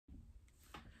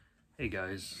Hey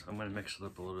guys, I'm going to mix it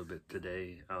up a little bit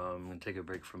today. I'm going to take a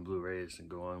break from Blu-rays and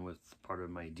go on with part of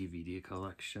my DVD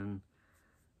collection.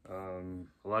 A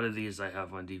lot of these I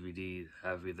have on DVD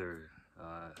have either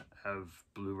have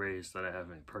Blu-rays that I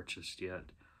haven't purchased yet,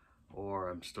 or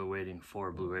I'm still waiting for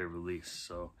a Blu-ray release.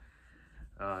 So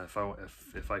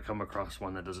if I come across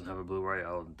one that doesn't have a Blu-ray,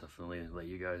 I'll definitely let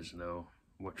you guys know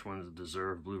which ones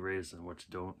deserve Blu-rays and which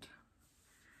don't.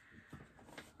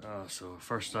 So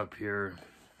first up here,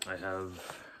 I have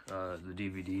the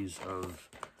DVDs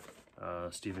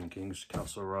of Stephen King's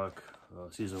Castle Rock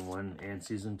Season 1 and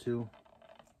Season 2.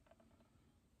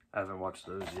 I haven't watched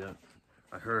those yet.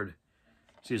 I heard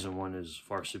Season 1 is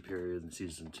far superior than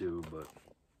Season 2, but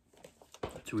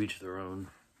to each their own.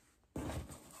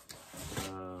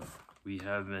 We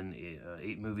have an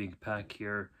 8-movie pack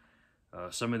here.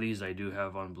 Some of these I do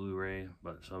have on Blu-ray,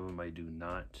 but some of them I do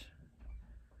not.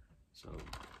 So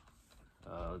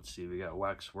let's see, we got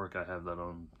Waxwork. I have that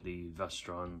on the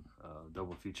Vestron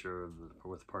double feature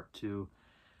with Part 2.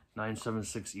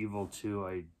 976 Evil 2,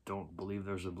 I don't believe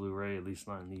there's a Blu-ray, at least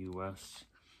not in the US.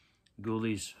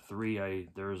 Ghoulies 3,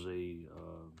 there's an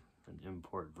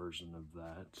import version of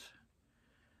that.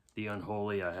 The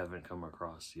Unholy I haven't come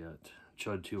across yet.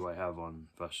 Chud 2 I have on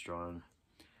Vestron.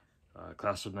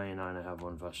 Class of 99 I have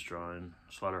on Vestron.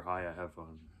 Slaughter High I have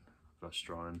on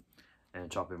Vestron. And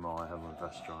Chopping Mall I have on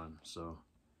Vestron. So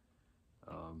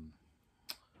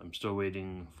I'm still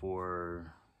waiting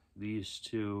for these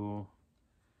two,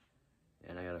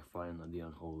 and I gotta find the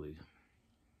Unholy.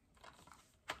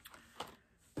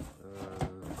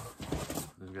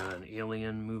 We've got an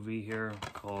alien movie here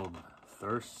called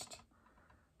Thirst.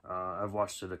 I've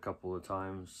watched it a couple of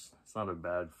times. It's not a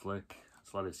bad flick.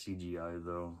 It's a lot of CGI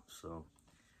though, so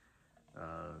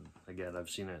again, I've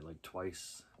seen it like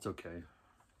twice. It's okay.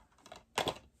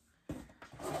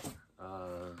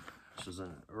 This is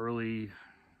an early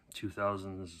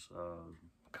 2000s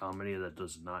comedy that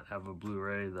does not have a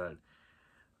Blu-ray that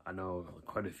I know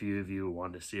quite a few of you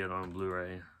want to see it on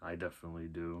Blu-ray. I definitely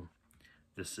do.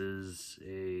 This is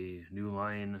a New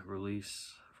Line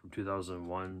release from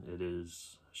 2001. It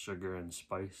is Sugar and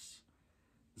Spice.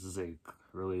 This is a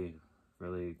really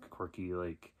quirky,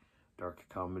 like, dark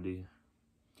comedy.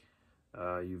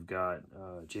 You've got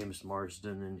James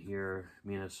Marsden in here,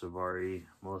 Mina Suvari,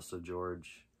 Melissa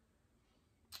George,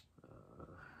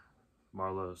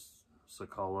 Marla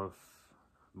Sokoloff,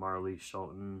 Marley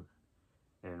Shelton,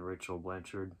 and Rachel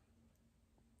Blanchard.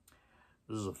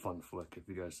 This is a fun flick. If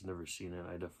you guys have never seen it,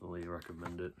 I definitely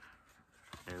recommend it.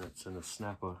 And it's in a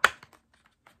Snappa.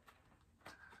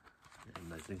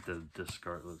 And I think the disc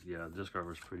art was, yeah, the disc art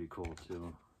was pretty cool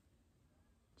too.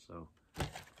 So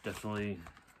definitely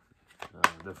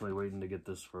waiting to get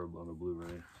this on a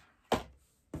Blu-ray.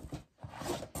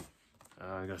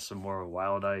 I got some more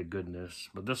Wild Eye goodness,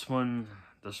 but this one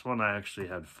I actually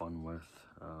had fun with.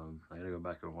 I gotta go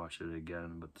back and watch it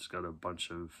again, but it's got a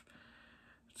bunch of,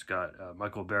 it's got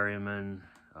Michael Berryman,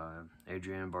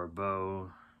 Adrienne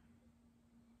Barbeau.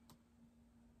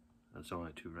 That's the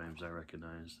only two names I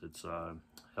recognize. It's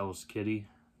Hell's Kitty.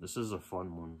 This is a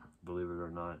fun one, believe it or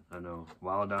not. I know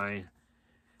Wild Eye,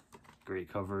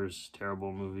 great covers,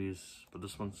 terrible movies, but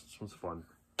this one's fun.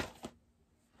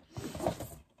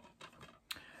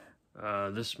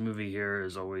 This movie here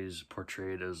is always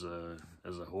portrayed as a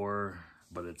horror,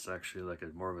 but it's actually like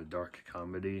more of a dark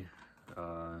comedy.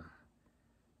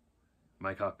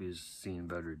 My copy's seen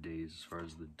better days as far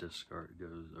as the disc art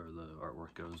goes, or the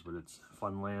artwork goes, but it's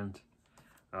Funland.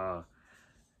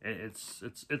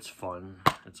 It's fun.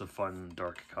 It's a fun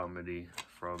dark comedy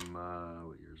from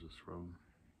what year is this from?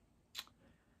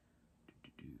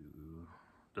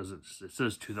 It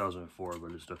says 2004,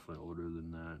 but it's definitely older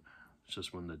than that. It's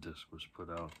just when the disc was put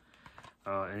out.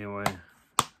 Anyway,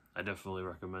 I definitely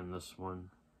recommend this one.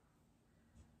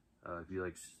 If you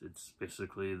like, it's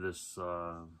basically this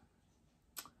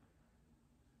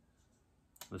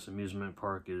this amusement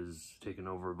park is taken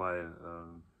over by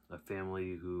a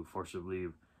family who forcibly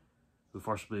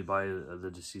buy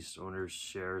the deceased owner's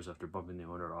shares after bumping the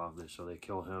owner off. So they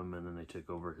kill him, and then they take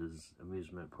over his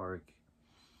amusement park.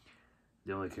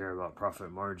 They only care about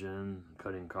profit margin,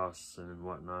 cutting costs, and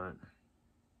whatnot.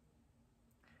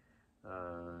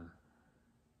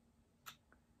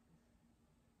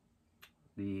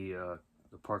 The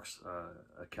park's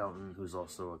accountant, who's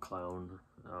also a clown,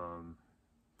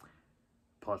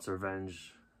 plots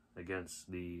revenge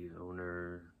against the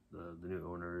owner, the new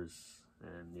owners,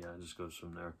 and yeah, it just goes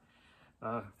from there.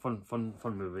 Fun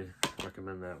movie.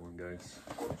 Recommend that one, guys.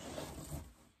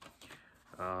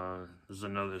 This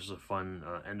is a fun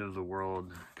end of the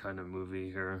world kind of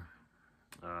movie here.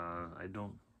 I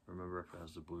don't remember if it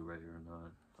has the Blu-ray or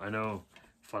not. I know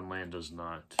Funland does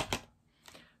not.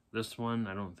 This one,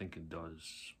 I don't think it does,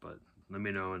 but let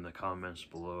me know in the comments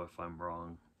below if I'm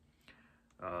wrong.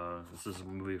 This is a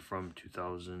movie from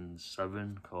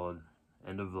 2007 called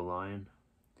End of the Line.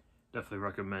 Definitely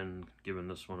recommend giving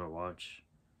this one a watch.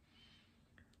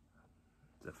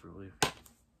 Definitely.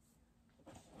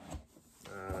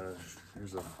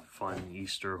 Here's a fun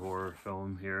Easter horror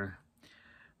film here.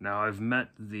 Now, I've met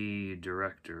the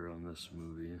director on this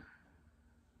movie.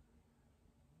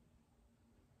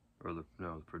 Or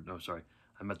sorry.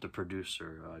 I met the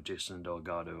producer, Jason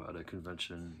Delgado, at a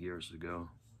convention years ago.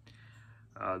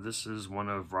 This is one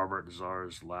of Robert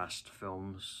Zarr's last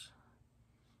films.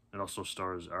 It also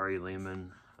stars Ari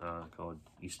Lehman, called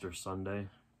Easter Sunday.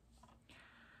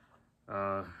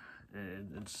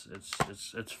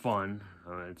 It's fun.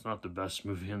 It's not the best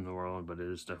movie in the world, but it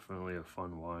is definitely a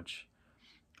fun watch.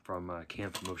 From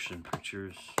Camp Motion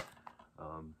Pictures.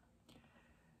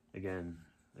 Again,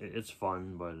 it's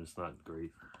fun, but it's not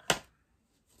great.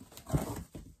 Alright,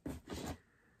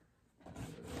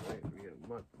 we got a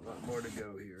lot more to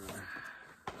go here.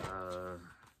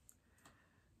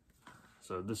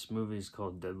 So this movie is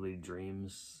called Deadly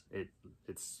Dreams.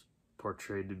 It's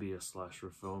portrayed to be a slasher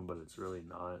film, but it's really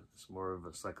not. It's more of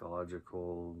a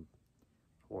psychological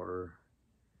horror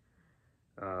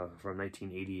from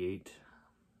 1988.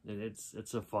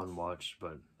 It's a fun watch,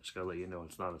 but just gotta let you know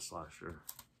it's not a slasher.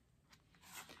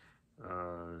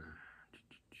 I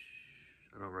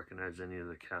don't recognize any of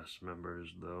the cast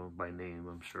members though by name.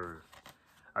 I'm sure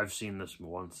I've seen this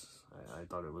once. I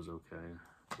thought it was okay,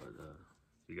 but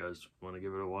if you guys want to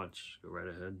give it a watch, go right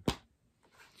ahead.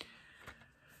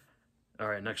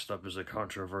 Alright, next up is a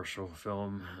controversial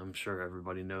film. I'm sure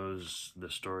everybody knows the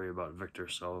story about Victor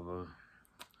Salva.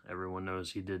 Everyone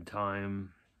knows he did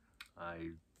time.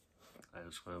 I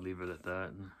just want to leave it at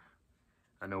that.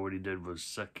 I know what he did was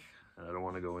sick, and I don't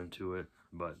want to go into it,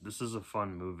 but this is a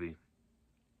fun movie.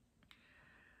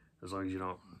 As long as you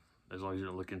don't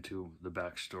look into the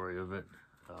backstory of it.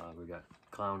 We got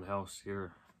Clown House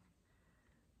here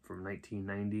from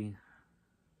 1990.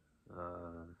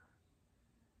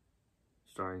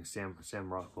 Starring Sam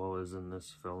Rockwell is in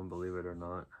this film, believe it or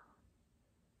not.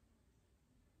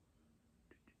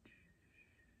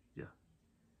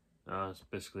 It's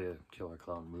basically a killer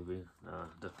clown movie.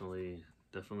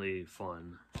 Definitely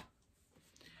fun.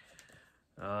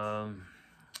 I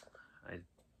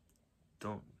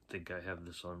don't think I have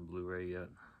this on Blu-ray yet.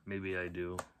 Maybe I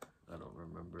do. I don't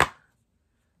remember.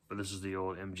 But this is the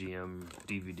old MGM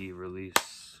DVD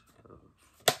release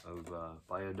of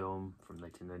Biodome from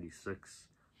 1996.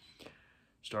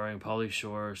 Starring Pauly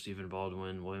Shore, Stephen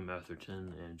Baldwin, William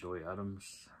Atherton, and Joy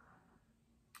Adams.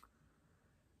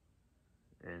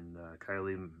 And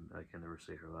Kylie, I can never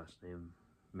say her last name,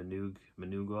 Minogue,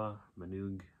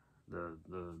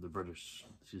 the British,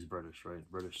 she's British, right?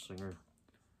 British singer.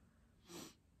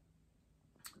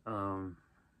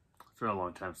 It's been a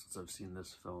long time since I've seen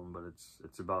this film, but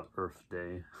it's about Earth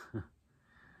Day.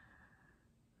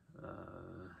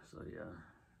 So yeah,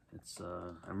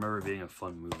 I remember it being a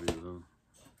fun movie though.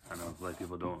 I know a lot of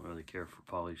people don't really care for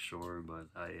Pauly Shore, but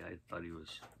I thought he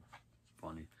was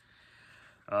funny.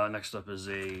 Next up is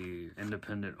a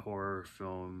independent horror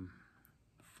film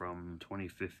from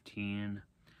 2015.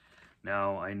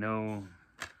 Now, I know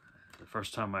the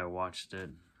first time I watched it,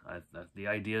 the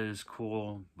idea is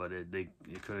cool, but they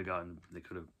could have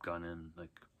gone in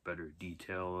like better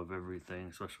detail of everything,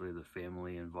 especially the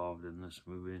family involved in this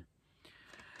movie.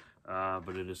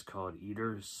 But it is called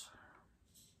Eaters.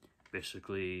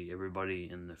 Basically, everybody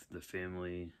in the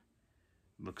family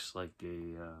looks like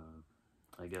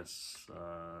I guess,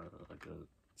 like a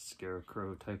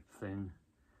scarecrow type thing.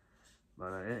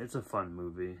 But it's a fun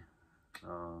movie.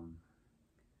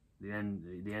 The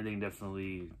ending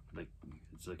definitely, like,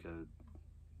 it's like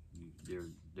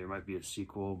there might be a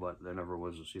sequel, but there never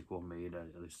was a sequel made,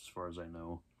 at least as far as I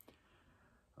know.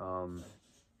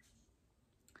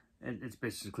 It's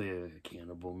basically a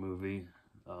cannibal movie,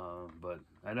 but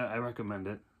I recommend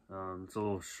it. It's a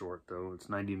little short though. It's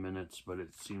 90 minutes, but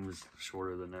it seems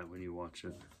shorter than that when you watch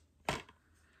it.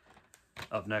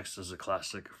 Up next is a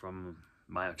classic from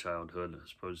my childhood,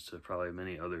 as opposed to probably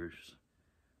many others.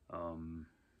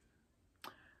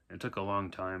 It took a long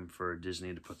time for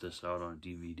Disney to put this out on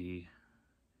DVD,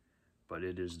 but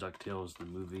it is DuckTales the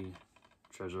movie,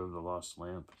 Treasure of the Lost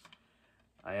Lamp.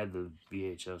 I had the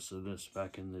VHS of this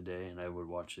back in the day, and I would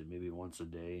watch it maybe once a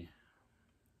day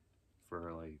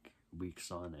for like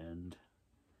weeks on end.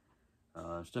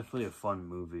 It's definitely a fun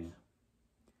movie.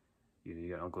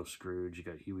 You got Uncle Scrooge, you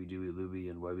got Huey, Dewey, Louie,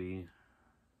 and Webby.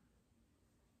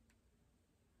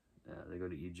 they go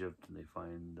to Egypt and they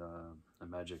find a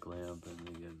magic lamp, and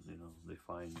they get, you know, they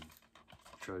find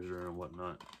treasure and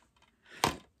whatnot.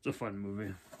 It's a fun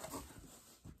movie.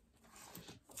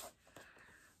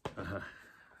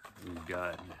 We've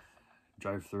got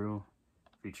Drive Through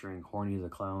featuring Horny the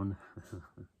Clown.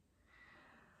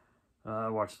 I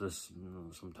watched this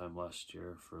sometime last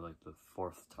year for like the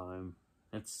 4th time.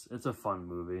 It's a fun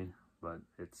movie, but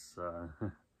it's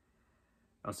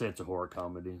I'll say it's a horror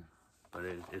comedy, but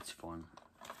it's fun.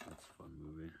 It's a fun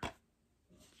movie.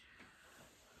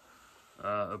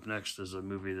 Up next is a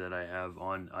movie that I have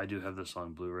on. I do have this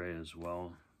on Blu-ray as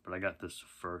well, but I got this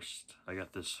first. I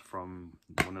got this from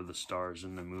one of the stars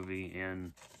in the movie,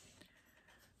 and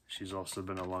she's also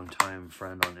been a long-time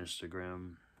friend on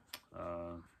Instagram.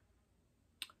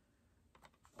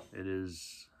 It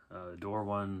is Door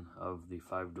 1 of the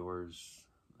 5 Doors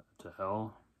to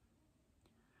Hell.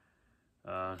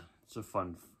 It's a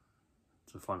fun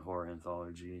horror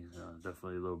anthology.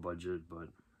 Definitely low budget, but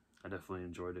I definitely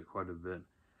enjoyed it quite a bit.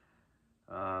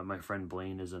 My friend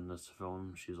Blaine is in this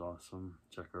film. She's awesome.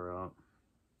 Check her out.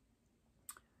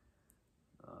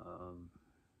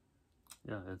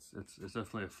 Yeah, it's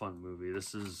definitely a fun movie.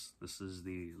 This is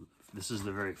the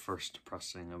very first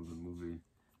pressing of the movie,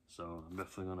 so I'm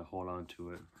definitely gonna hold on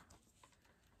to it.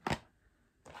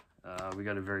 We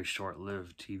got a very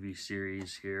short-lived TV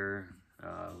series here.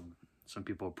 Some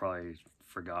people have probably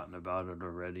forgotten about it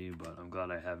already, but I'm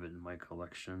glad I have it in my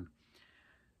collection.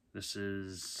 This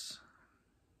is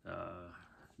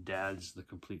Dad's The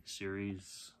Complete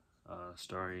Series,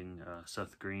 starring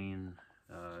Seth Green,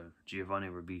 Giovanni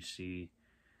Ribisi,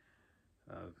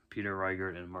 Peter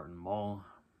Riegert, and Martin Mull.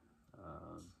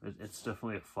 It's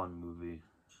definitely a fun movie,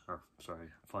 or sorry,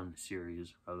 fun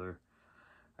series rather.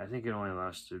 I think it only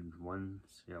lasted one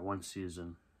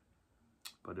season,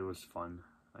 but it was fun.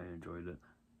 I enjoyed it.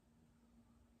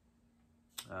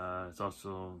 This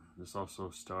also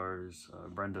stars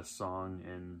Brenda Song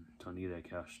and Tonita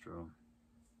Castro.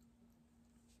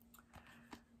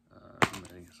 I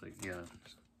think it's like, yeah,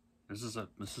 this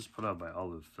is put out by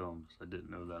Olive Films. I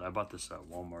didn't know that. I bought this at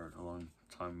Walmart a long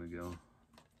time ago.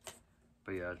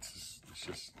 But yeah, it's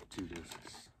just 2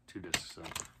 discs.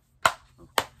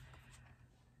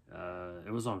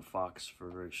 It was on Fox for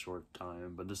a very short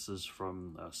time, but this is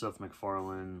from Seth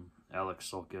MacFarlane, Alex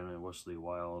Sulkin, and Wesley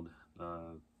Wild,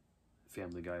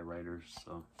 Family Guy writers.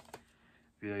 So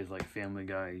if you guys like Family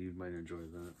Guy, you might enjoy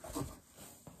that.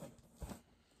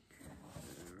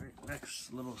 Alright,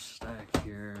 next little stack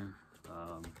here.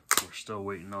 We're still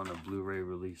waiting on a Blu-ray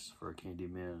release for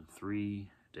Candyman 3,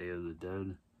 Day of the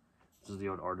Dead. This is the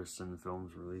old Artisan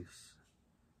Films release.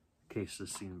 Case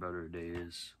has seen better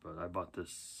days, but I bought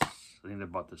this, I think I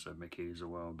bought this at McKay's a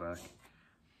while back.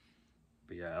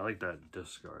 But yeah, I like that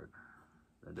disc art.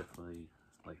 I definitely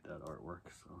like that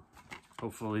artwork, so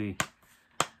hopefully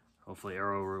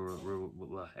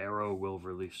Arrow will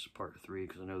release part 3,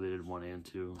 because I know they did 1 and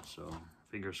 2, so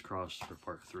fingers crossed for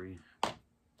part 3.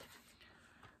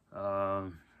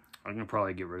 I'm gonna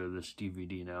probably get rid of this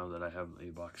DVD now that I have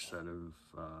a box set of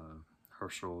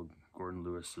Herschel Gordon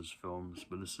Lewis's films,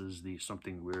 but this is the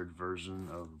Something Weird version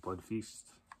of Blood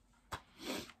Feast.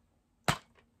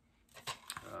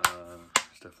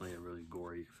 It's definitely a really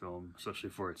gory film, especially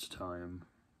for its time.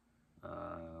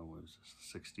 What was this,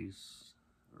 60s?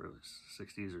 Really,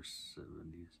 60s or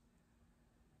 70s?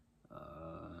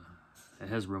 It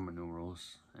has Roman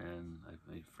numerals, and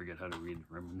I forget how to read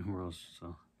Roman numerals,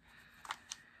 so.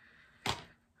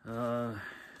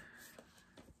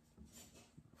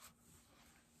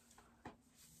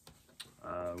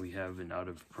 We have an out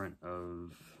of print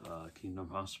of Kingdom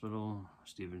Hospital,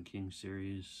 Stephen King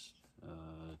series,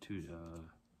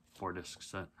 4-disc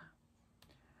set.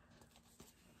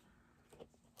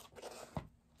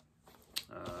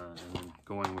 And then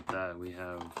going with that, we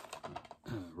have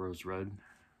Rose Red,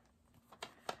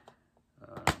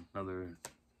 another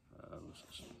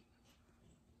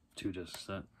 2-disc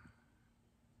set.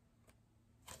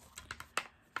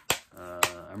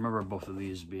 I remember both of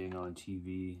these being on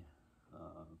TV.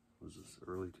 Was this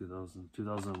early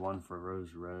 2001 for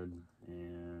Rose Red,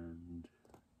 and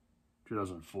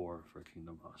 2004 for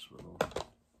Kingdom Hospital.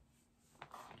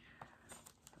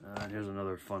 Here's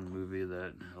another fun movie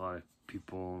that a lot of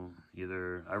people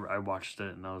either, I watched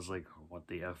it and I was like, what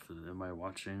the F am I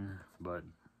watching? But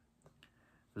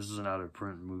this is an out of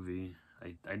print movie.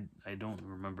 I don't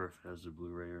remember if it has a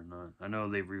Blu-ray or not. I know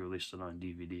they've re-released it on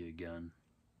DVD again,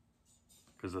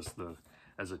 because that's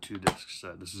as a 2-disc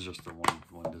set. This is just the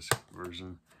one disc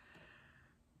version,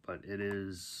 but it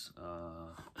is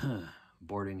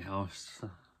Boarding House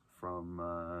from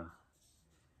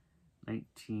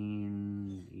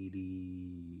 1980.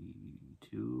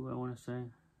 want to say.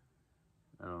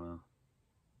 I don't know.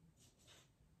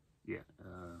 Yeah,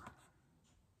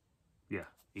 yeah,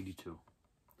 82.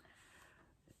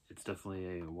 It's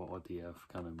definitely a what the F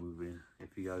kind of movie.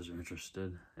 If you guys are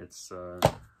interested, it's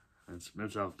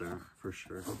out there for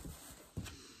sure.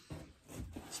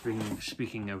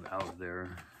 Speaking of out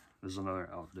there, there's another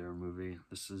out there movie.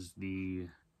 This is the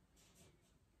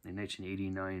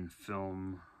 1989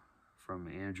 film from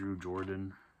Andrew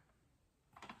Jordan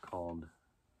called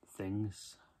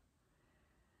Things.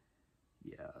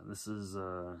 Yeah, this is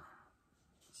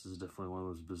definitely one of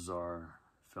those bizarre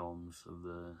films of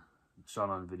the shot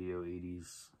on video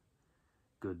 80s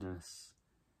goodness.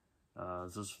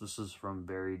 This is from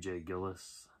Barry J.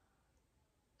 Gillis.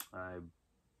 I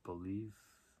believe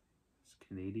it's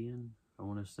Canadian, I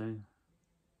want to say.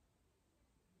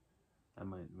 I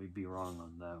might be wrong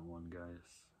on that one,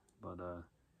 guys, but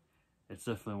it's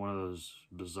definitely one of those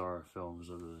bizarre films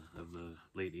of the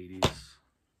late 80s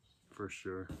for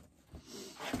sure.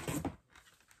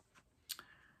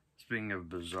 Speaking of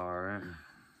bizarre,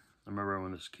 I remember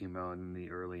when this came out in the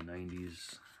early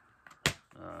 90s,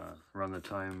 around the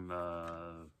time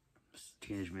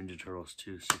Teenage Mutant Ninja Turtles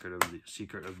 2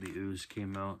 Secret of the Ooze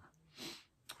came out.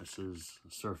 This is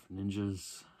Surf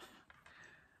Ninjas,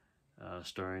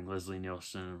 starring Leslie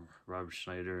Nielsen, Rob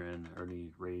Schneider, and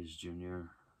Ernie Reyes Jr.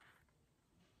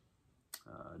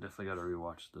 Definitely got to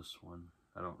rewatch this one.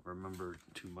 I don't remember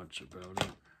too much about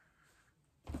it.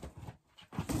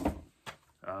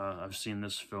 I've seen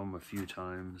this film a few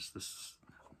times. This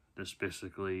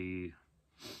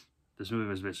movie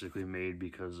was basically made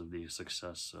because of the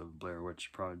success of Blair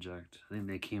Witch Project. I think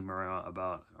they came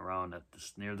around at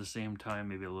near the same time,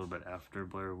 maybe a little bit after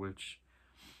Blair Witch.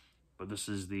 But this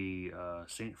is the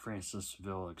St.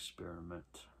 Francisville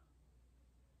Experiment.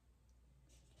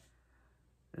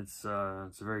 It's a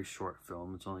very short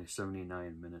film. It's only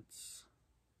 79 minutes.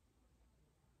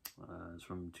 It's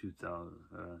from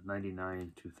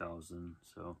 99, 2000,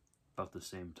 so about the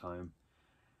same time.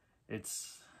 It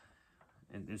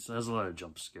has a lot of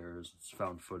jump scares. It's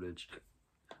found footage.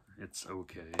 It's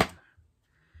okay.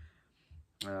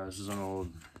 This is an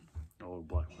old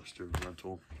Blockbuster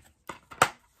rental.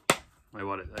 I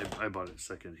bought it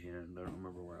secondhand. I don't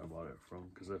remember where I bought it from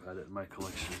because I've had it in my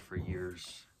collection for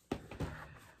years.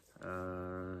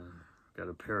 Got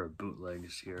a pair of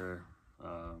bootlegs here.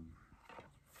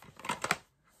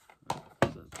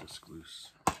 Is that disc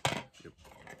loose? Yep.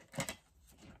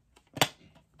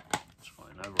 It's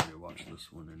fine. I've already watched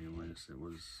this one anyways. It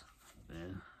was,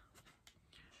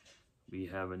 We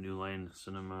have a New Line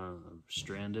Cinema of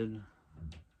Stranded.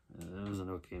 It was an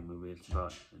okay movie. It's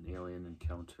about an alien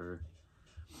encounter.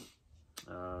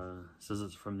 It says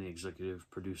it's from the executive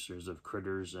producers of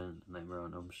Critters and Nightmare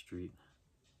on Elm Street.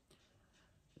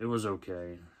 It was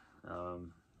okay.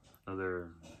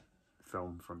 Another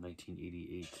film from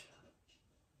 1988.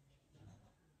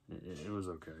 It was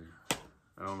okay.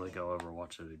 I don't think I'll ever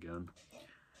watch it again.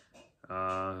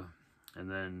 And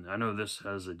then I know this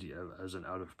has an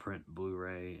out-of-print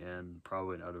Blu-ray and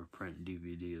probably an out-of-print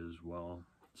DVD as well.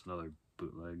 It's another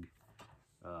bootleg.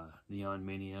 Neon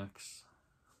Maniacs.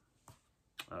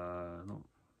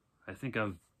 I think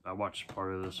I watched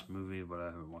part of this movie, but I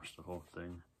haven't watched the whole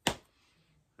thing.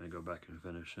 I'm gonna go back and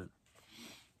finish it.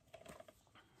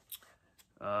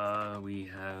 We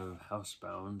have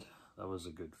Housebound. That was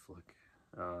a good flick.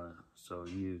 So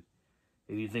if you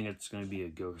think it's going to be a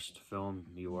ghost film,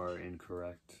 you are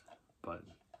incorrect, but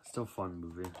still fun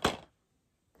movie.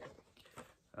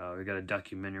 We got a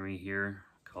documentary here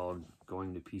called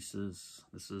Going to Pieces.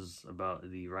 This is about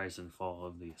the rise and fall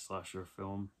of the slasher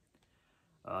film.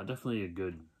 Definitely a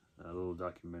good little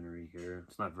documentary here.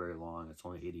 It's not very long. It's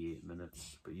only 88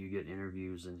 minutes, but you get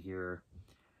interviews in here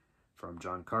from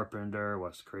John Carpenter,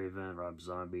 Wes Craven, Rob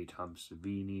Zombie, Tom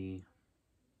Savini,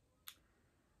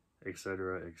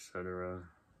 etc., etc.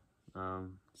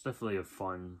 It's definitely a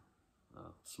fun,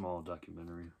 small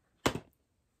documentary.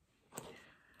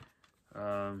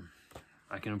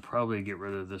 I can probably get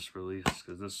rid of this release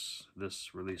because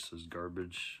this release is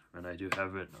garbage, and I do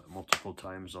have it multiple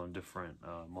times on different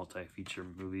multi-feature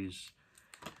movies.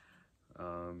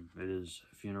 It is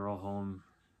Funeral Home.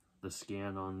 The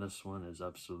scan on this one is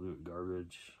absolute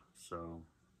garbage. So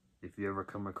if you ever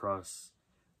come across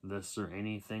this or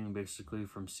anything basically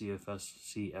from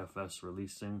CFS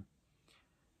releasing,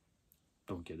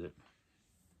 don't get it.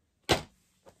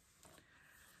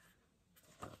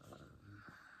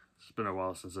 It's been a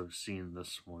while since I've seen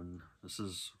this one. This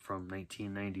is from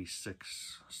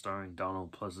 1996, starring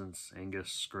Donald Pleasance,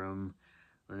 Angus Scrimm,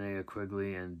 Linnea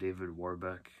Quigley, and David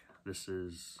Warbeck. This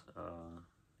is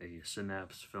a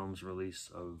Synapse Films release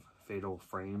of Fatal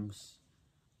Frames.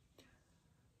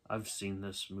 I've seen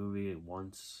this movie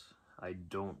once. I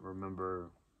don't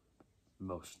remember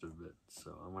most of it,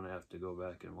 so I'm gonna have to go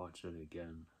back and watch it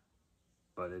again.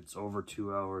 But it's over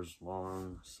 2 hours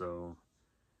long, so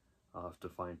I'll have to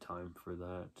find time for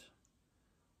that.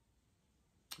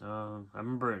 I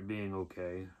remember it being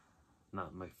okay.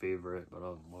 Not my favorite, but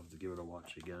I'll have to give it a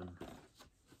watch again.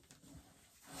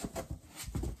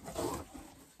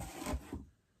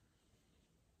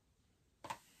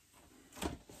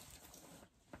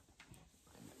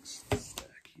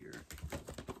 Stack here.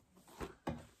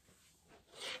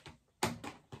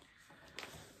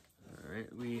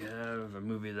 Alright, we have a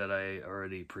movie that I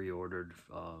already pre-ordered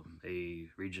a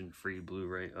region-free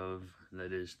Blu-ray of, and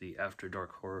that is the After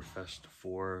Dark Horror Fest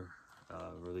 4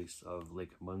 release of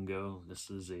Lake Mungo. This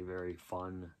is a very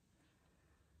fun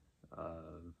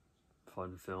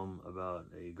film about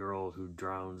a girl who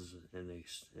drowns in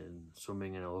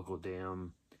swimming in a local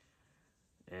dam,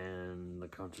 and the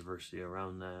controversy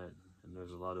around that, and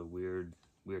there's a lot of weird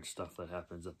stuff that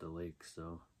happens at the lake.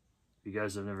 So if you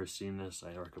guys have never seen this,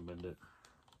 I recommend it.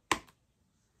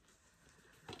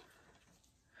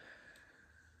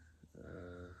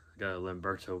 Got a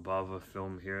Lamberto Bava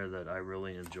film here that I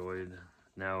really enjoyed.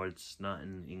 Now it's not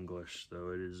in English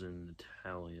though, it is in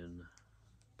Italian,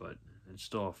 but it's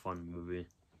still a fun movie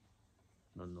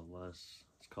nonetheless.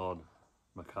 It's called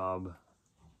Macabre.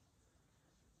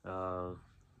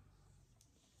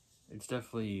 It's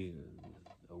definitely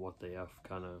a what the F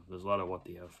kind of, there's a lot of what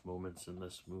the F moments in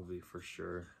this movie for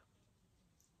sure.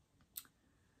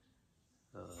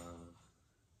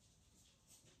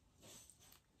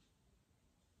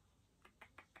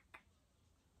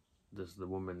 The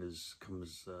woman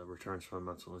returns from a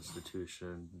mental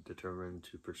institution, determined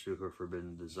to pursue her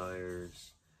forbidden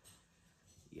desires.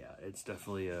 Yeah, it's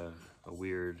definitely a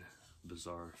weird,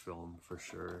 bizarre film for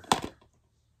sure.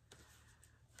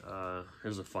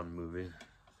 Here's a fun movie,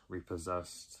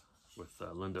 Repossessed, with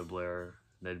Linda Blair,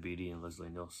 Ned Beatty, and Leslie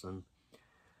Nielsen.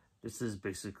 This is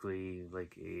basically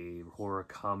like a horror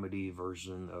comedy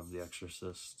version of The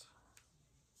Exorcist.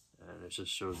 And it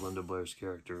just shows Linda Blair's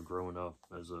character growing up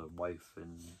as a wife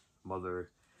and mother.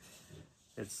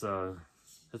 It's a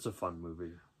fun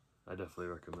movie. I definitely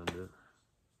recommend it.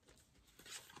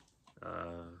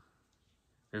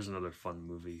 Here's another fun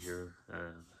movie here.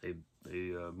 A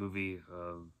movie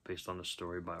based on a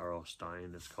story by R.L.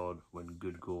 Stine. It's called When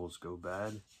Good Ghouls Go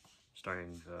Bad,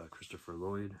 starring Christopher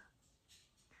Lloyd.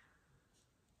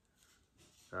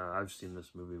 I've seen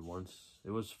this movie once.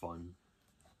 It was fun.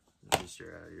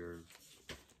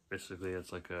 Basically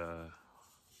it's like a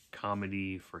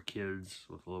comedy for kids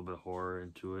with a little bit of horror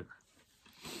into it.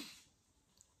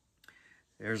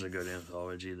 Here's a good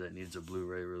anthology that needs a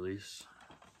Blu-ray release,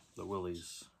 The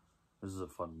Willies. This is a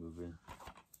fun movie.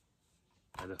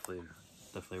 I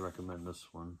definitely recommend this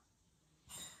one.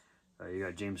 You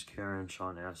got James Caan,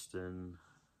 Sean Astin,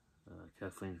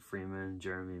 Kathleen Freeman,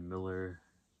 Jeremy Miller.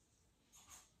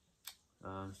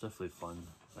 It's definitely fun.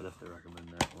 I definitely recommend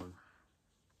that one.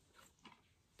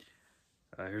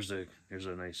 Here's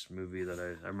a nice movie that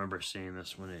I remember seeing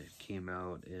this when it came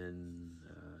out in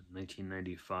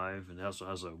 1995, and it also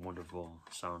has a wonderful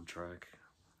soundtrack.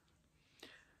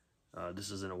 This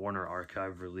is in a Warner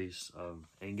Archive release of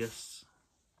Angus.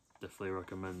 Definitely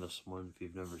recommend this one if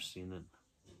you've never seen it.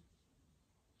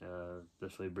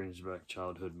 Definitely brings back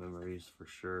childhood memories for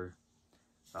sure.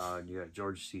 You got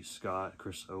George C. Scott,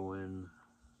 Chris Owen,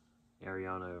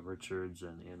 Ariana Richards,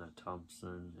 and Anna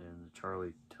Thompson, and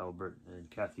Charlie Talbert, and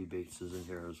Kathy Bates is in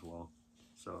here as well.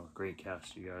 So, great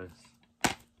cast, you guys.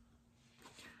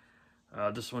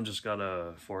 This one just got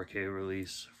a 4K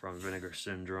release from Vinegar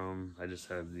Syndrome. I just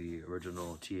have the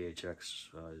original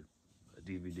THX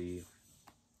DVD,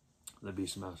 The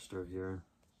Beastmaster here.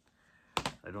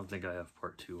 I don't think I have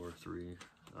part 2 or 3.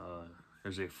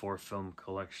 There's a 4-film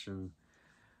collection.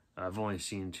 I've only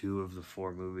seen 2 of the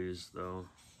 4 movies, though.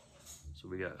 So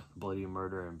we got Bloody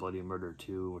Murder and Bloody Murder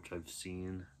 2, which I've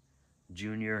seen.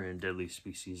 Junior and Deadly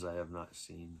Species I have not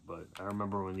seen. But I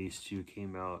remember when these 2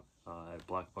 came out at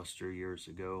Blockbuster years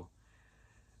ago.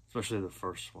 Especially the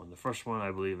first one. The first one,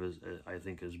 I believe, I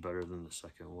think is better than the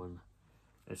second one.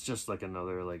 It's just like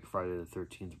another like Friday the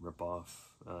 13th ripoff.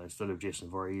 Instead of Jason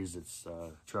Voorhees, it's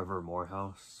Trevor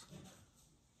Morehouse.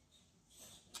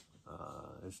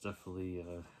 It's definitely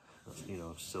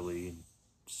silly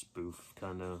spoof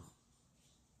kind of,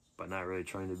 but not really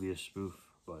trying to be a spoof,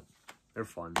 but they're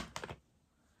fun.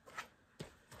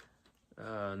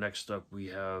 Next up we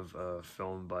have a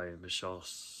film by Michel,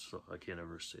 I can't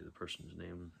ever say the person's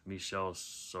name, Michel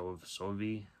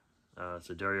Sauvé. It's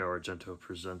a Dario Argento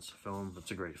Presents film.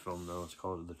 It's a great film, though. It's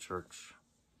called The Church.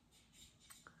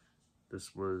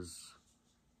 This was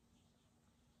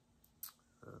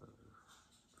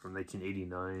from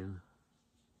 1989,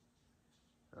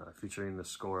 featuring the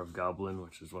score of Goblin,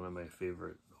 which is one of my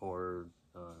favorite horror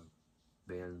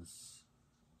bands.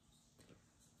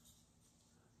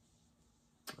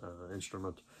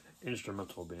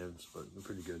 Instrumental bands, but they're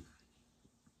pretty good.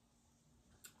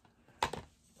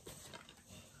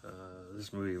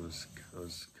 This movie was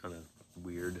kind of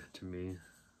weird to me.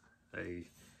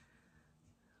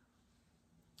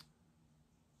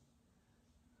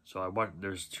 So I watched.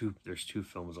 There's two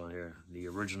films on here. The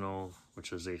original,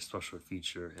 which is a special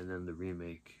feature, and then the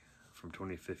remake from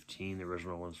 2015. The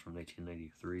original one's from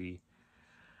 1993.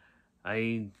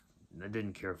 I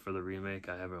didn't care for the remake.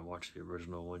 I haven't watched the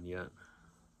original one yet,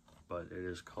 but it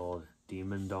is called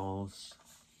Demon Dolls.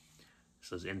 It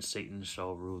says, "And Satan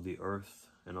shall rule the earth."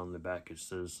 And on the back it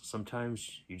says,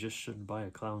 "Sometimes you just shouldn't buy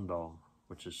a clown doll,"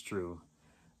 which is true.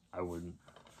 I wouldn't.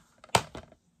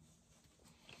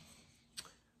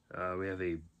 We have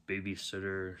a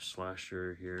babysitter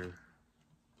slasher here.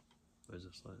 What is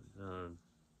this?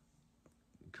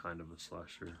 Kind of a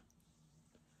slasher.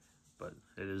 But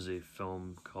it is a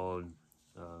film called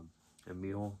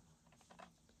Emil.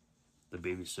 The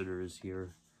babysitter is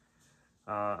here.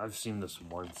 I've seen this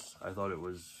once. I thought it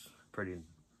was pretty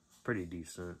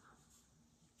decent.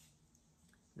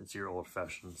 It's your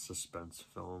old-fashioned suspense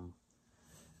film.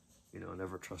 You know,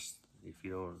 never trust, if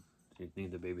you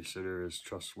think the babysitter is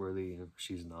trustworthy,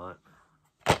 she's not.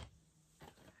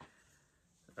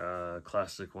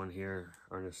 Classic one here,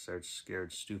 Ernest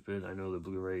Scared Stupid. I know the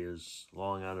Blu-ray is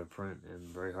long out of print and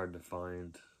very hard to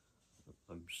find.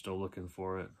 I'm still looking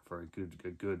for it for a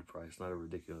good price, not a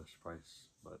ridiculous price,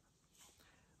 but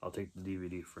I'll take the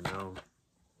DVD for now.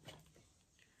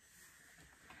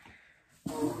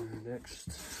 Next,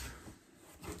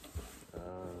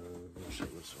 let me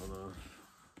shut this one off.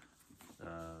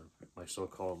 My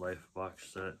So-Called Life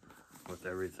box set with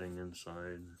everything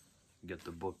inside. You get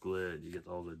the booklet, you get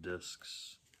all the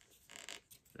discs.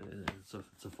 It's a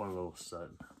fun little set.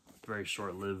 Very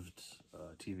short-lived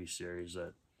TV series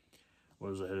that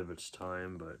was ahead of its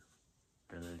time,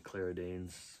 and then Claire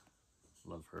Danes,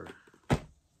 love her.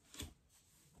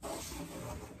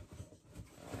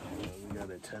 We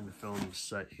got a 10-film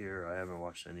set here. I haven't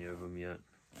watched any of them yet,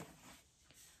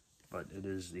 but it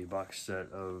is the box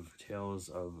set of Tales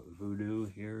of Voodoo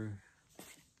here.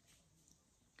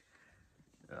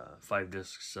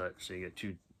 5-disc set, so you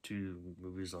get two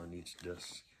movies on each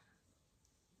disc.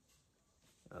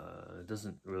 It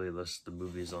doesn't really list the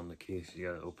movies on the case. You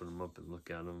gotta open them up and look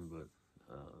at them, but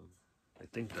I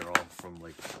think they're all from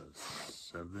like the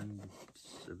 70s,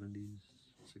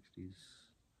 60s.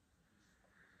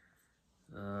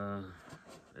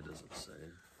 It doesn't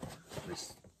say, at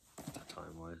least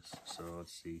time-wise. So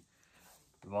let's see.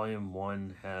 Volume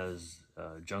 1 has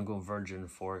Jungle Virgin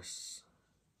Force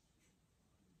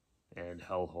and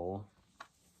Hellhole.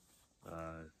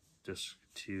 Disc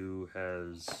 2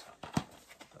 has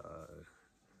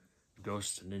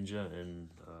Ghost Ninja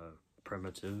and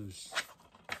Primitives.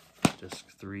 Disc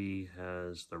 3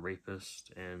 has The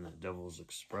Rapist and Devil's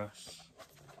Express.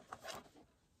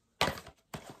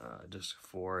 Disc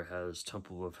 4 has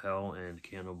Temple of Hell and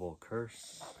Cannibal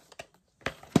Curse.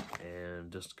 And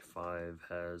Disc 5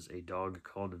 has A Dog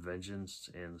Called Vengeance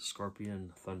and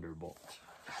Scorpion Thunderbolt.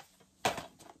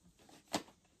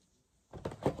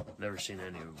 Never seen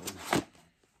any of them.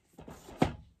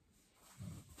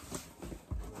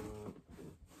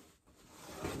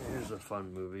 Here's a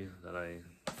fun movie that I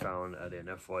found at an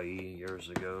FYE years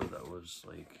ago that was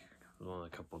like only a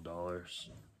couple dollars.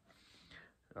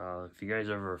 If you guys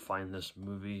ever find this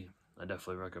movie, I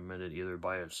definitely recommend it either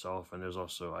by itself, and I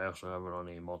also have it on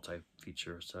a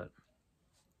multi-feature set.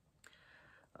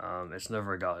 It's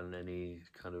never gotten any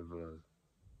kind of an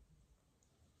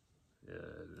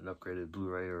upgraded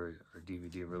Blu-ray or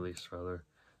DVD release, rather.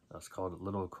 It's called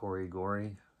Little Cory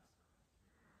Gory.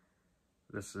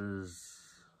 This is,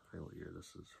 I don't know what year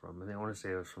this is from. I want to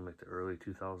say it was from like the early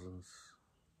 2000s.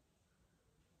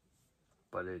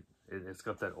 But it's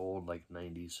got that old like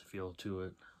 90s feel to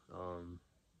it.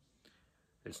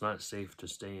 It's not safe to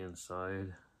stay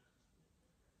inside.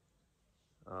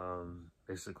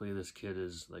 Basically this kid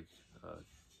is like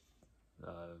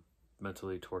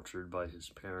mentally tortured by his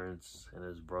parents and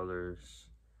his brothers.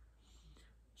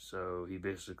 So he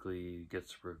basically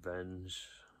gets revenge.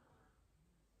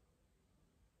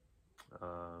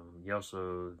 He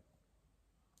also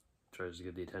tries to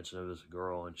get the attention of this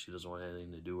girl, and she doesn't want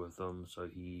anything to do with him, so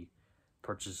he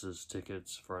purchases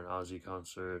tickets for an Ozzy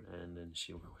concert, and then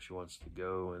she wants to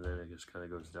go, and then it just kind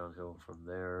of goes downhill from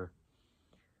there.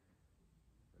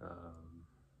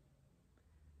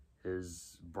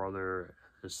 His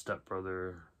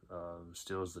stepbrother,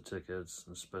 steals the tickets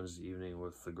and spends the evening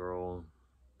with the girl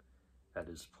at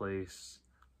his place.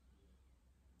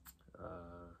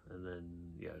 And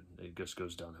then, yeah, it just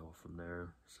goes downhill from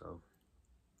there. So,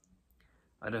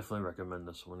 I definitely recommend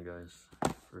this one, guys,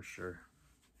 for sure.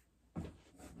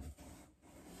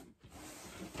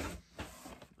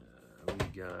 We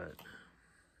got,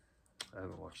 I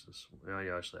haven't watched this one.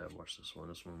 Yeah, actually, I have watched this one.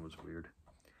 This one was weird.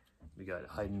 We got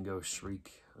Hide and Go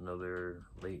Shriek, another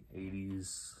late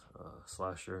 80s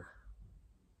slasher.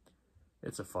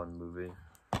 It's a fun movie.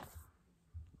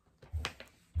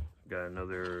 Got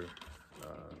another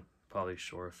Pauly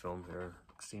Shore film here,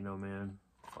 Casino Man,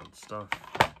 fun stuff.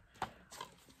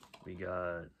 We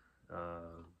got a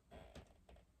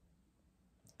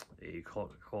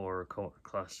horror cult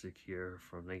classic here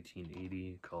from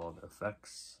 1980 called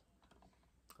Effects,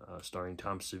 starring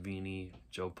Tom Savini,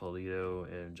 Joe Polito,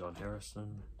 and John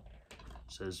Harrison. It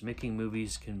says, making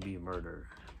movies can be murder.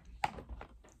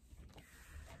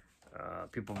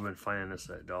 People have been finding this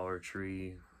at Dollar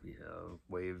Tree.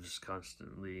 Waves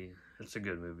constantly. It's a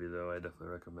good movie though. I definitely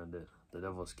recommend it. The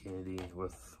Devil's Candy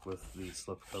with the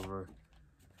slipcover.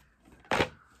 I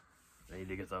need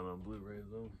to get that on Blu-ray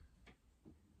though.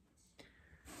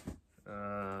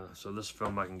 So this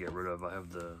film I can get rid of. I have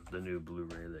the new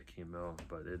Blu-ray that came out,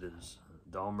 but it is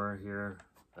Dahmer here.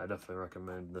 I definitely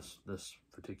recommend this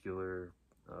particular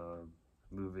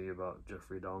movie about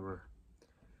Jeffrey Dahmer.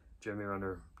 Jeremy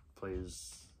Renner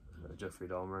plays Jeffrey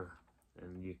Dahmer,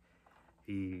 and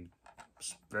he's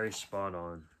very spot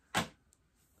on.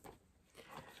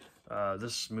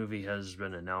 This movie has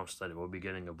been announced that it will be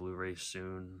getting a Blu-ray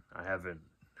soon. I haven't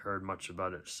heard much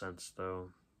about it since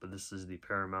though, but this is the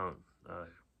Paramount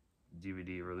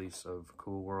DVD release of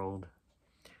Cool World,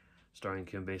 starring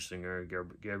Kim Basinger,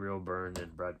 Gabriel Byrne,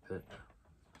 and Brad Pitt.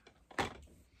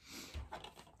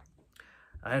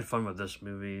 I had fun with this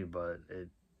movie, but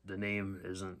the name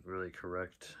isn't really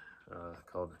correct.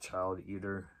 Called A Child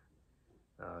Eater,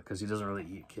 because he doesn't really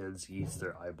eat kids. He eats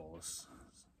their eyeballs.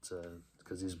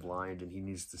 Because he's blind and he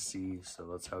needs to see, so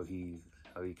that's how he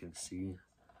can see.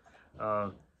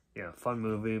 Yeah, fun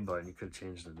movie, but you could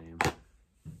change the name.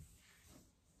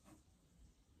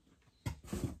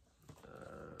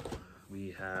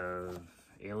 We have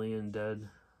Alien Dead.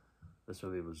 This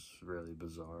movie was really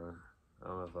bizarre. I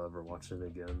don't know if I'll ever watch it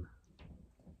again.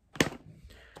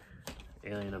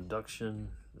 Alien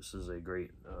Abduction. This is a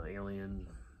great alien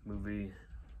movie.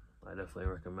 I definitely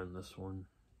recommend this one.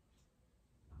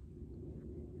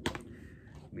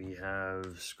 We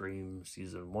have Scream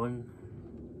Season 1.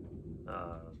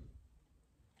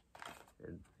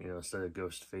 Instead of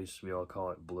Ghostface, we all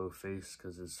call it Blowface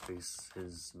because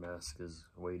his mask is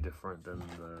way different than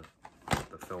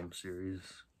the film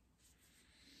series.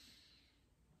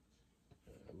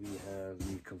 We have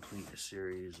the complete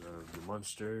series of The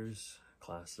Munsters,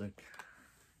 classic.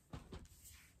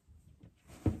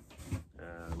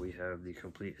 We have the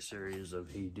complete series of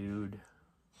Hey Dude.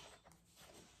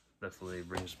 Definitely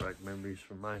brings back memories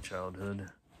from my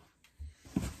childhood.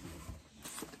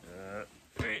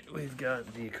 Right, we've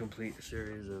got the complete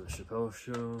series of Chappelle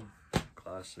Show,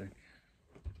 classic.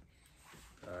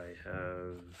 I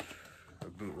have a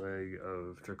bootleg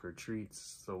of Trick or Treats,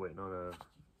 still waiting on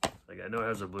I know it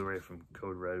has a Blu-ray from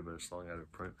Code Red, but it's long out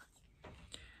of print.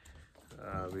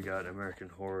 We got American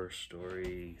Horror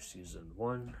Story Season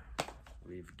 1.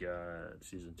 We've got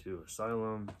Season 2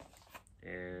 Asylum.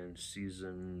 And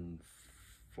Season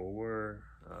 4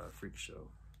 Freak Show.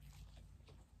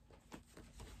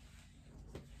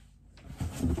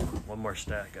 One more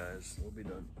stack, guys. We'll be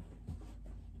done.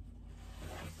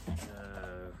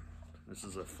 This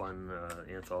is a fun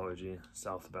anthology.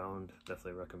 Southbound.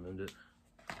 Definitely recommend it.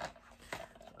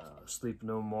 Sleep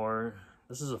No More.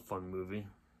 This is a fun movie.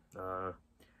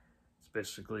 It's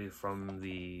basically from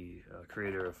the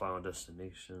creator of Final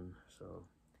Destination, so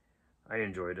I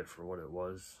enjoyed it for what it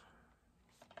was.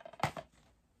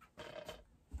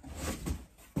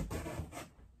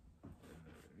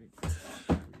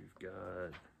 We've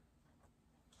got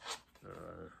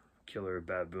a killer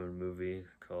baboon movie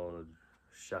called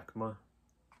Shakma,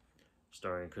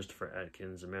 starring Christopher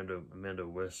Atkins, Amanda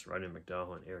Wyss, Roddy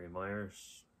McDowell, and Ari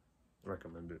Myers.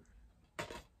 Recommend it.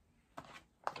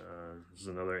 This is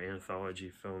another anthology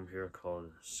film here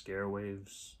called Scare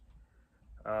Waves.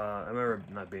 I remember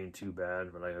it not being too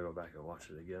bad, but I gotta go back and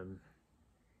watch it again.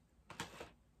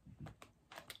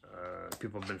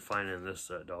 People have been finding this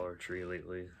at Dollar Tree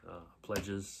lately.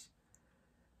 Pledges.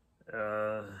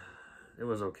 It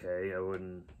was okay. I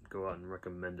wouldn't go out and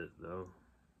recommend it though,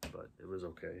 but it was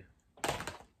okay.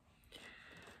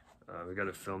 We got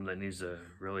a film that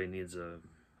really needs a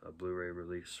Blu-ray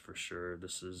release for sure.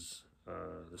 This is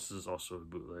also a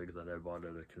bootleg that I bought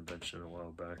at a convention a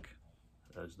while back,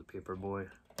 as The Paperboy,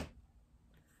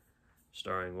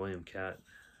 starring William Catt,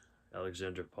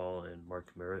 Alexandra Paul, and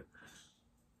Mark Merritt.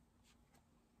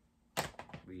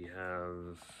 We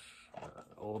have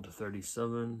Old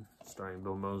 37, starring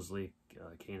Bill Moseley,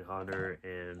 Kane Hodder,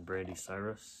 and Brandy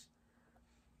Cyrus.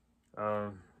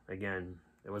 Again,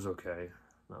 it was okay.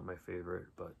 Not my favorite,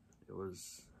 but it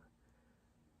was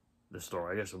the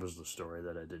story. I guess it was the story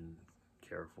that I didn't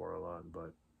care for a lot,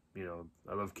 but, you know,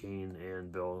 I love Kane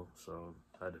and Bill, so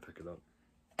I had to pick it up.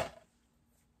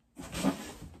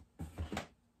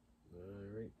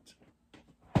 Alright.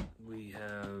 We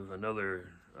have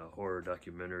another horror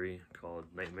documentary called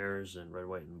Nightmares in Red,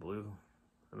 White, and Blue.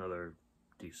 Another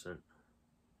decent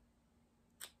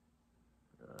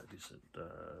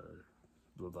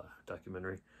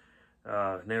documentary.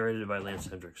 Narrated by Lance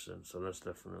Henriksen, so that's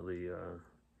definitely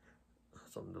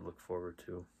something to look forward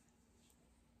to.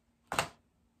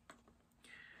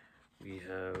 We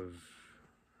have,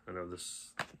 I know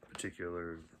this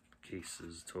particular case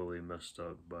is totally messed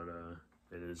up, but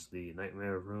it is the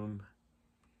Nightmare Room.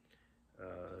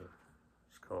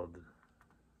 It's called,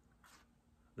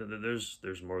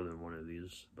 there's more than one of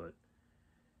these, but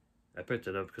I picked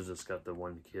it up because it's got the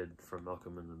one kid from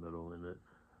Malcolm in the Middle in it.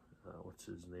 What's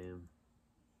his name?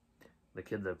 The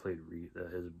kid that played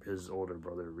his older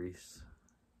brother Reese.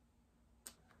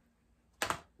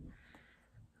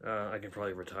 I can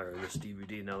probably retire this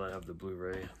DVD now that I have the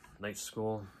Blu-ray. Night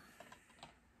School.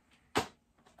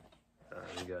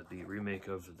 We got the remake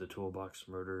of The Toolbox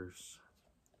Murders.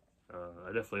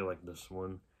 I definitely like this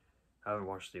one. I haven't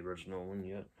watched the original one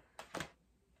yet.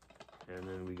 And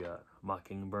then we got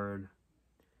Mockingbird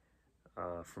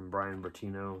from Brian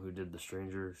Bertino, who did The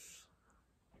Strangers.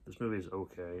 This movie is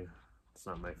okay. It's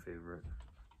not my favorite.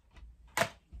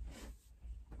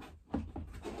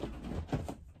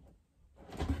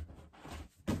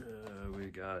 We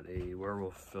got a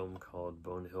werewolf film called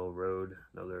Bone Hill Road,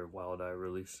 another Wild Eye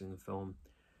releasing film.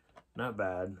 Not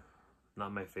bad.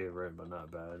 Not my favorite, but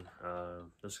not bad.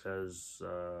 This has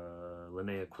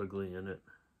Linnea Quigley in it,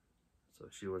 so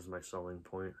she was my selling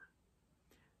point.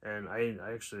 And I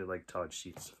actually like Todd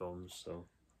Sheets films, so.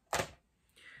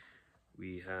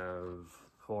 We have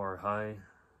Horror High.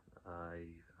 I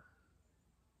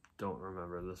don't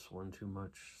remember this one too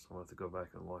much, so I'll have to go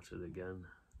back and watch it again.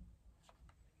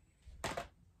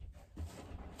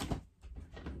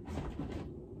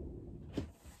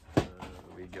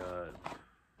 We got,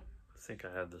 I think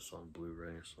I have this on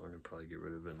Blu-ray, so I'm going to probably get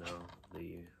rid of it now.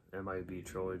 The MIB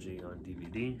trilogy on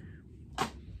DVD.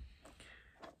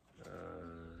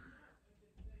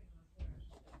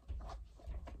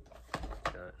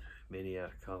 Got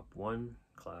Maniac Cop 1,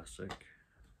 classic.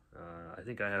 I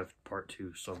think I have part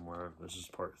 2 somewhere. This is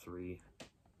part 3.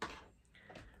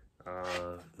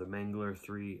 The Mangler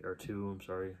 2, I'm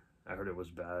sorry. I heard it was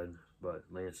bad, but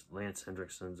Lance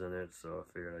Henriksen's in it, so I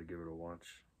figured I'd give it a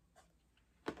watch.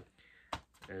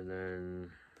 And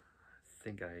then I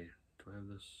think I have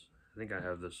this. I think I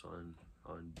have this on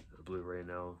Blu-ray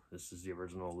now. This is the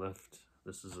original Lift.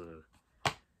 This is a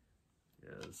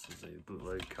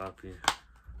bootleg copy.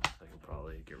 I can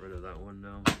probably get rid of that one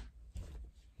now.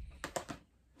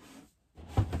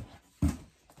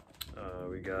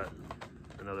 We got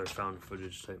another found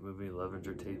footage type movie,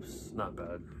 Levenger Tapes. Not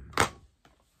bad.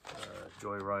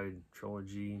 Joyride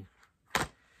trilogy.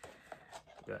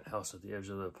 Got House at the Edge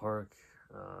of the Park.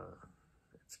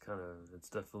 It's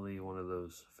definitely one of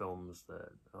those films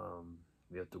that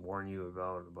we have to warn you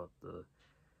about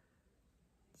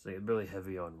it's really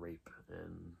heavy on rape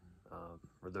and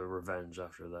the revenge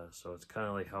after that. So it's kind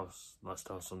of like Last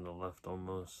House on the Left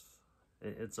almost.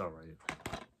 It's alright.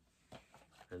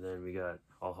 And then we got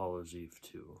All Hallows Eve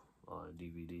 2 on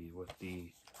DVD with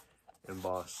the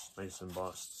nice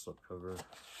embossed slipcover.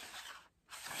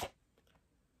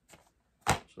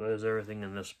 So that is everything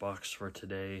in this box for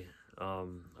today. I'll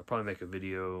probably make a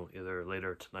video either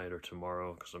later tonight or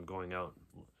tomorrow because I'm going out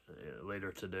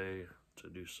later today to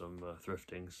do some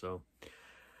thrifting. So,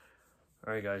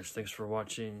 alright guys, thanks for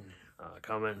watching.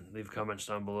 Leave comments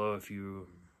down below if you're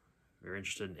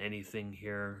interested in anything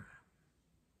here.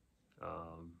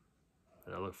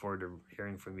 And I look forward to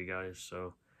hearing from you guys.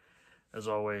 So, as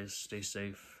always, stay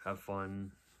safe, have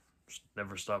fun,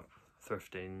 never stop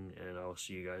thrifting, and I will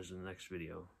see you guys in the next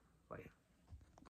video. Bye.